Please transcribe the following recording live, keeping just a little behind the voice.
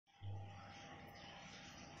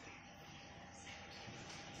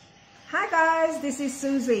guys, this is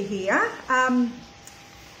Susie here.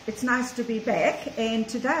 It's nice to be back, and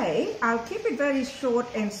today I'll keep it very short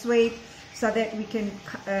and sweet so that we can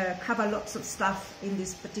cover lots of stuff in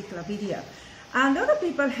this particular video. A lot of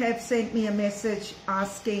people have sent me a message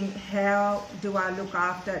asking how do I look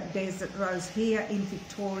after desert rose here in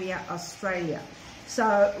Victoria, Australia.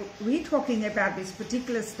 So we're talking about this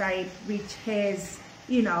particular state which has,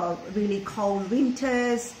 you know, really cold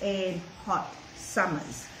winters and hot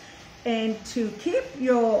summers. And to keep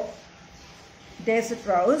your desert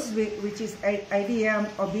rose, which is Adium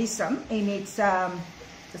obesum in its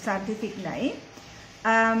scientific name,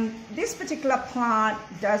 this particular plant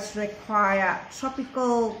does require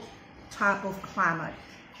tropical type of climate.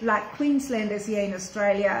 Like Queenslanders here in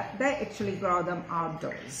Australia, they actually grow them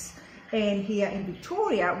outdoors. And here in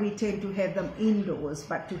Victoria, we tend to have them indoors.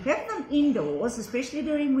 But to have them indoors, especially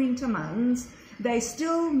during winter months, they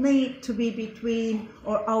still need to be between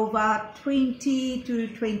or over 20 to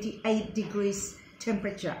 28 degrees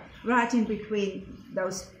temperature, right in between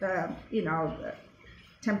those,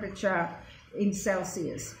 temperature in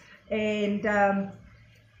Celsius. And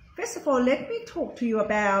first of all, let me talk to you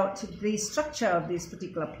about the structure of this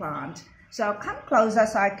particular plant. So I'll come closer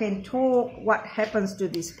so I can talk what happens to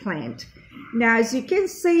this plant. Now, as you can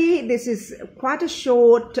see, this is quite a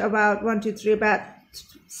short, about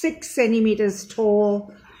 6 centimeters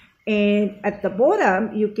tall, and at the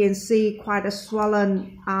bottom you can see quite a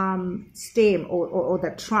swollen stem or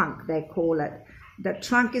the trunk, they call it. The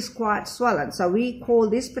trunk is quite swollen, so we call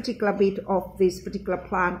this particular bit of this particular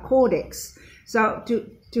plant cortex. So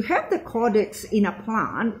to have the cortex in a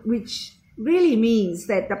plant, which really means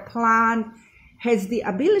that the plant has the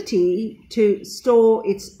ability to store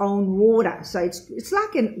its own water. So it's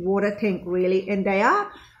like a water tank really, and they are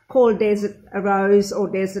called desert rose or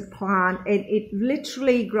desert plant, and it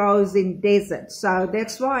literally grows in desert. So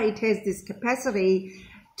that's why it has this capacity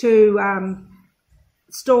to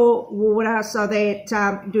store water, so that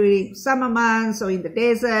during summer months or in the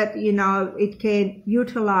desert, you know, it can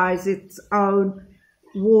utilize its own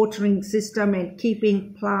watering system and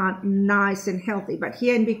keeping plant nice and healthy. But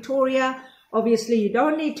here in Victoria, obviously you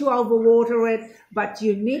don't need to overwater it, but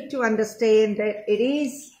you need to understand that it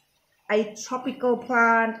is a tropical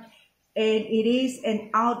plant and it is an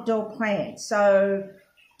outdoor plant. So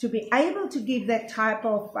to be able to give that type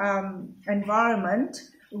of environment,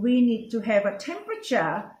 we need to have a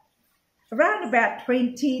temperature around about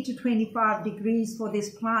 20 to 25 degrees for this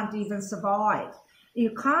plant to even survive.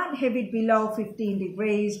 You can't have it below 15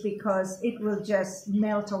 degrees because it will just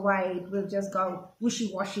melt away. It will just go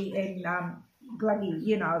wishy-washy and gluggy,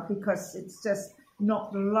 you know, because it's just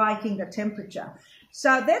not liking the temperature.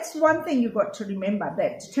 So that's one thing you've got to remember,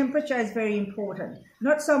 that temperature is very important.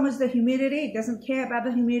 Not so much the humidity. It doesn't care about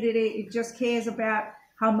the humidity. It just cares about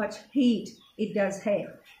how much heat it does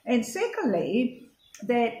have. And secondly,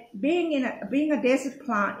 that being a desert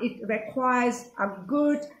plant, it requires a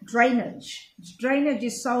good drainage. Drainage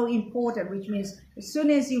is so important, which means as soon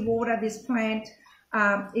as you water this plant,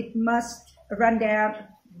 it must run down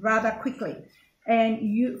rather quickly.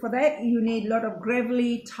 And for that, you need a lot of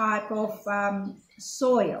gravelly type of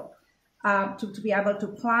soil to be able to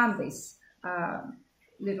plant this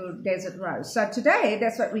little desert rose. So today,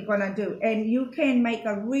 that's what we're going to do. And you can make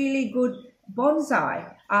a really good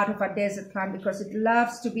bonsai out of a desert plant because it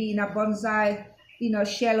loves to be in a bonsai, you know,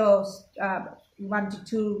 shallow 1 to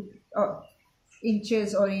 2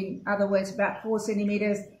 inches, or in other words, about 4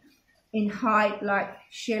 centimeters in height, like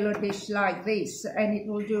shallow dish like this, and it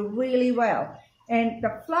will do really well. And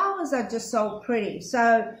the flowers are just so pretty.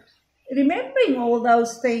 So remembering all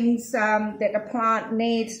those things that a plant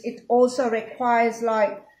needs, it also requires,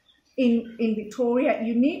 like in Victoria,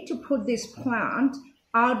 you need to put this plant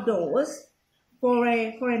outdoors for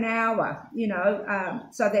an hour, you know,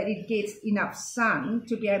 so that it gets enough sun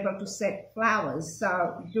to be able to set flowers.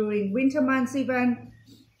 So during winter months even,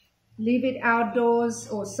 leave it outdoors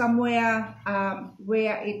or somewhere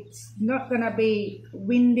where it's not going to be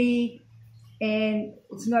windy and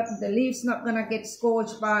the leaves not going to get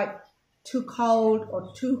scorched by too cold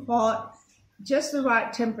or too hot, just the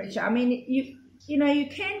right temperature. I mean, you know, you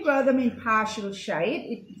can grow them in partial shade.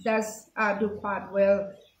 It does do quite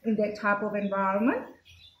well in that type of environment.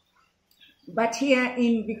 But here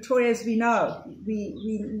in Victoria, as we know,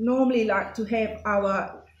 we normally like to have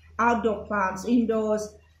our outdoor plants indoors,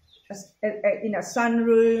 in a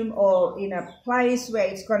sunroom or in a place where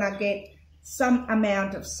it's going to get some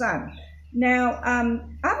amount of sun. Now,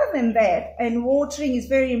 other than that, and watering is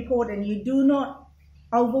very important. You do not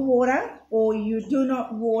overwater, or you do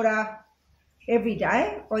not water every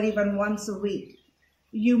day or even once a week.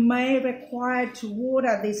 you may require to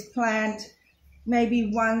water this plant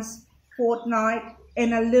maybe once fortnight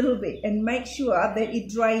and a little bit, and make sure that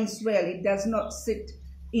it drains well. It does not sit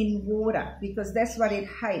in water, because that's what it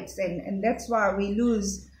hates, and that's why we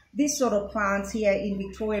lose this sort of plants here in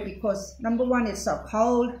Victoria, because number one, it's so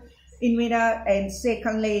cold in winter, and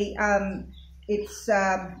secondly, it's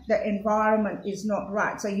the environment is not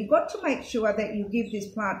right. So you've got to make sure that you give this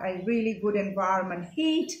plant a really good environment,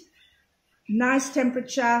 heat, nice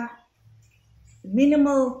temperature,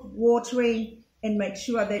 minimal watering, and make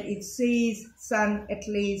sure that it sees sun at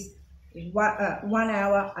least 1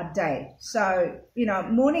 hour a day. So, you know,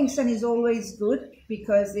 morning sun is always good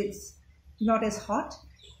because it's not as hot,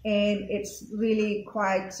 and it's really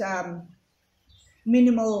quite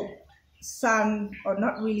minimal sun, or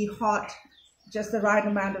not really hot, just the right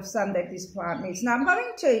amount of sun that this plant needs. Now I'm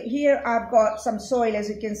going to, here I've got some soil, as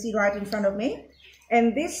you can see right in front of me,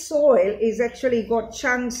 and this soil is actually got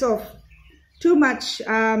chunks of too much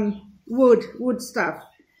wood stuff.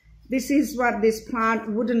 This is what this plant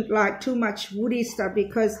wouldn't like, too much woody stuff,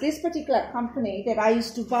 because this particular company that I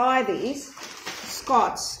used to buy these,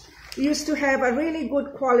 Scots, used to have a really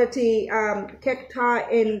good quality cacti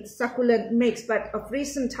and succulent mix, but of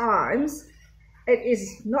recent times it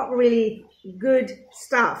is not really good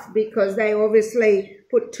stuff, because they obviously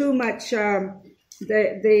put too much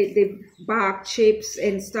the bark chips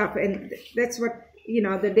and stuff, and that's what, you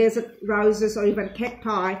know, the desert roses or even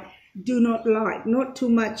cacti do not like, not too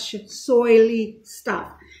much soily stuff.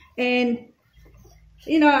 And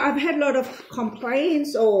you know, I've had a lot of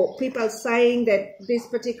complaints or people saying that this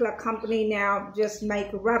particular company now just make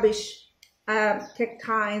rubbish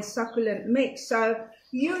cacti and succulent mix. So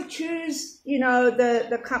you choose, you know,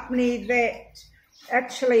 the company that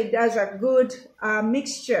actually does a good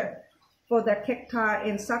mixture for the cacti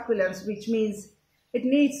and succulents, which means it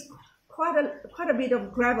needs quite a bit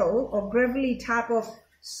of gravel or gravelly type of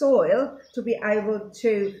soil to be able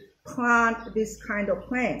to plant this kind of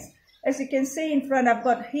plants. As you can see in front, I've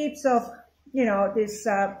got heaps of, you know, this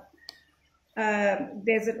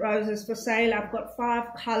desert roses for sale. I've got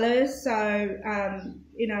 5 colors, so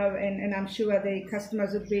you know, and I'm sure the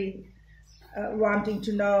customers would be wanting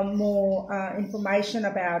to know more information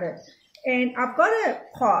about it. And I've got a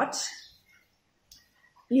pot.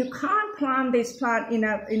 You can't plant this plant in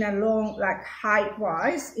a long, like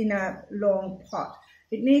height-wise, in a long pot.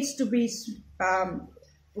 It needs to be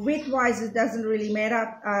width-wise, it doesn't really matter,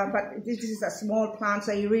 but this is a small plant,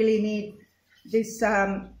 so you really need this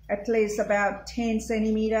at least about 10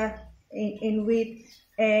 centimeter in width,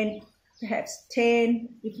 and perhaps 10,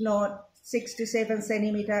 if not 6 to 7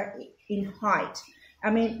 centimeter in height.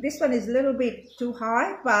 I mean, this one is a little bit too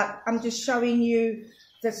high, but I'm just showing you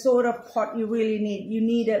the sort of pot you really need. You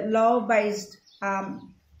need a low-based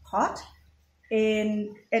pot, and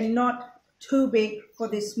not too big for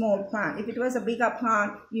this small plant. If it was a bigger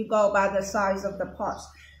plant, you go by the size of the pots.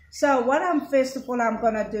 So what first of all I'm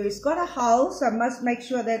gonna do is got a hole, so I must make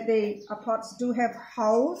sure that the pots do have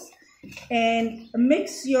holes, and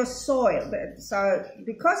mix your soil. So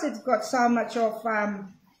because it's got so much of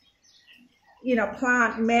you know,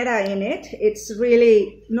 plant matter in it, it's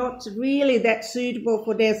really not really that suitable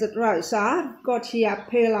for desert rose. So I've got here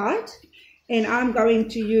perlite, and I'm going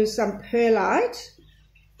to use some perlite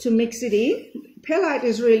to mix it in. Perlite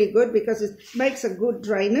is really good because it makes a good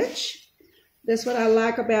drainage. That's what I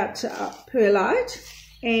like about perlite.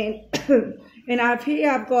 And and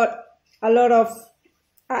I've got a lot of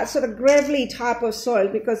sort of gravelly type of soil,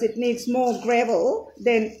 because it needs more gravel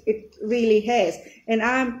than it really has. And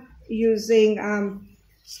I'm using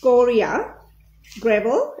scoria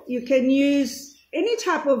gravel. You can use any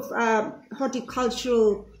type of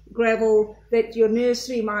horticultural gravel that your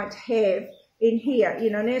nursery might have in here.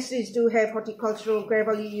 You know, nurseries do have horticultural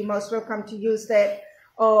gravel. You're most welcome to use that.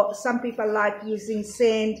 Or some people like using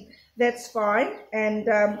sand. That's fine. And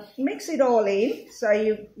mix it all in, so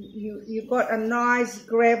you got a nice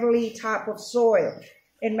gravelly type of soil,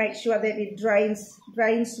 and make sure that it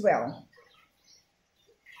drains well.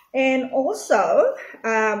 And also,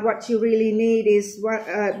 what you really need is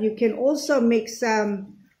you can also mix a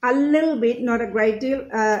little bit, not a great deal,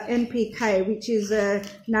 NPK, which is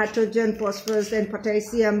nitrogen, phosphorus, and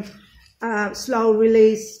potassium slow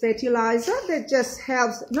release fertilizer. That just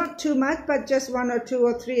helps, not too much, but just 1 or 2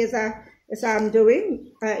 or 3 as I'm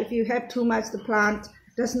doing. If you have too much, the plant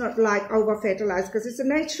does not like over fertilize, because it's a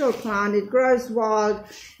natural plant. It grows wild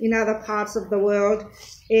in other parts of the world,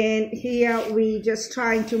 and here we just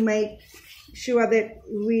trying to make sure that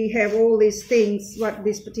we have all these things what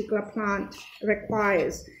this particular plant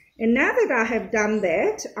requires. And now that I have done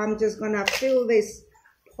that, I'm just gonna fill this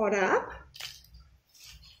pot up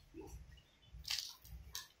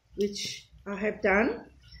which I have done.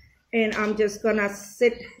 And I'm just gonna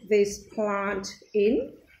set this plant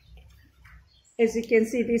in. As you can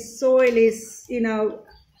see, this soil is, you know,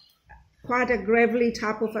 quite a gravelly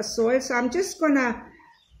type of a soil. So I'm just gonna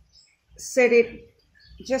set it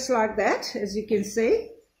just like that, as you can see.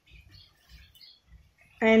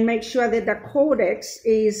 And make sure that the cortex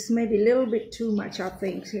is maybe a little bit too much, I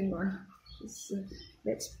think. Hang on.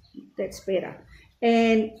 That's better.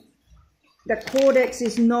 And the cortex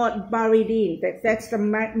is not buried in. That's the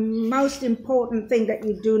most important thing, that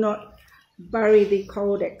you do not bury the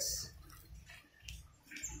cortex.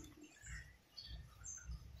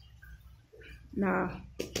 Now,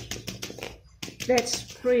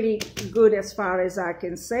 that's pretty good as far as I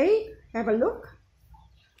can see. Have a look.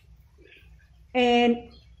 And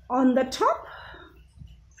on the top,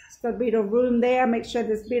 it's got a bit of room there. Make sure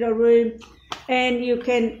there's a bit of room. And you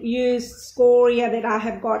can use scoria that I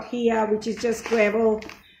have got here, which is just gravel,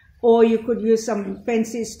 or you could use some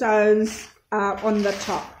fancy stones on the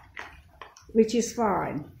top, which is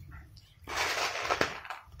fine.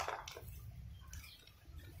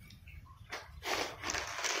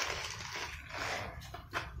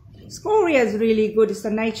 Scoria is really good. It's a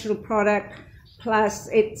natural product, plus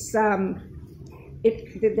it's a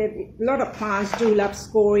lot of plants do love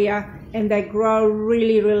scoria, and they grow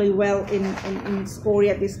really, really well in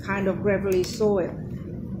scoria, this kind of gravelly soil.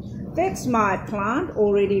 That's my plant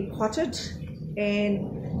already potted and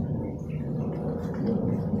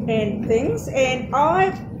things, and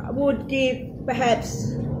I would give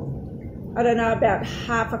perhaps, I don't know, about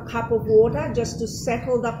half a cup of water just to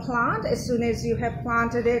settle the plant. As soon as you have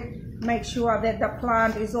planted it, make sure that the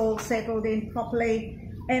plant is all settled in properly,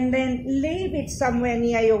 and then leave it somewhere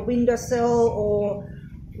near your windowsill, or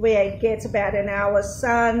where it gets about an hour's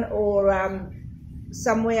sun, or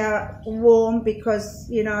somewhere warm, because,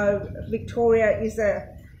 you know, Victoria is a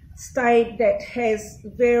state that has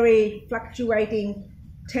very fluctuating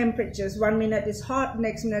temperatures. 1 minute is hot,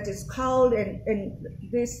 next minute is cold, and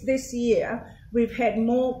this year we've had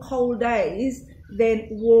more cold days than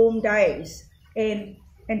warm days, and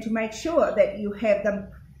to make sure that you have them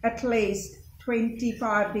at least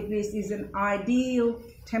 25 degrees is an ideal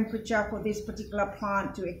temperature for this particular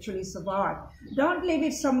plant to actually survive. Don't leave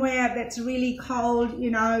it somewhere that's really cold,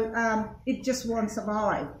 you know, it just won't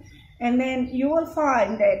survive. And then you will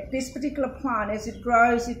find that this particular plant, as it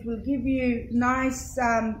grows, it will give you nice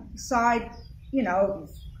side, you know,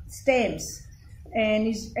 stems. And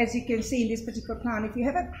as you can see in this particular plant, if you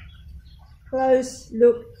have a close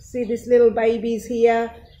look, see these little babies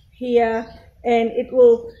here, and it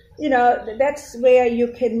will, you know, that's where you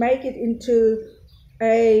can make it into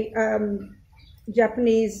a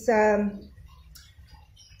Japanese,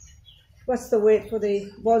 what's the word for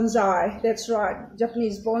the bonsai? That's right,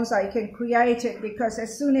 Japanese bonsai. You can create it, because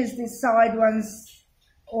as soon as these side ones,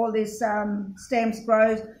 all these stems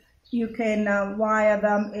grow, you can wire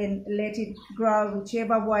them and let it grow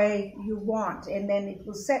whichever way you want, and then it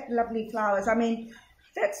will set lovely flowers. I mean,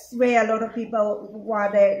 that's where a lot of people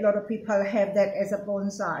have that as a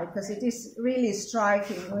bonsai, because it is really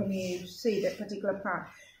striking when you see that particular plant.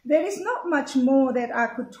 There is not much more that I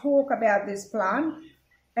could talk about this plant,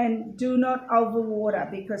 and do not overwater,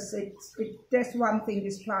 because that's one thing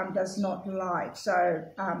this plant does not like. So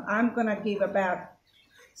I'm going to give about,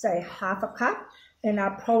 say, half a cup, and I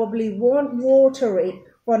probably won't water it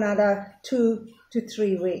for another 2 to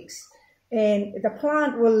 3 weeks. And the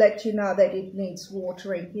plant will let you know that it needs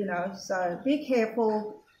watering, you know, so be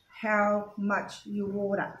careful how much you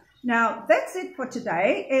water. Now, that's it for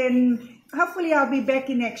today, and hopefully I'll be back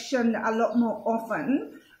in action a lot more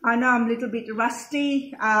often. I know I'm a little bit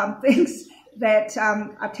rusty, things that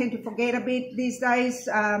I tend to forget a bit these days,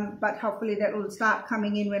 but hopefully that will start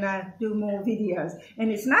coming in when I do more videos.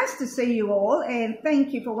 And it's nice to see you all, and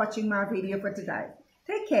thank you for watching my video for today.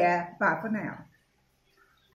 Take care. Bye for now.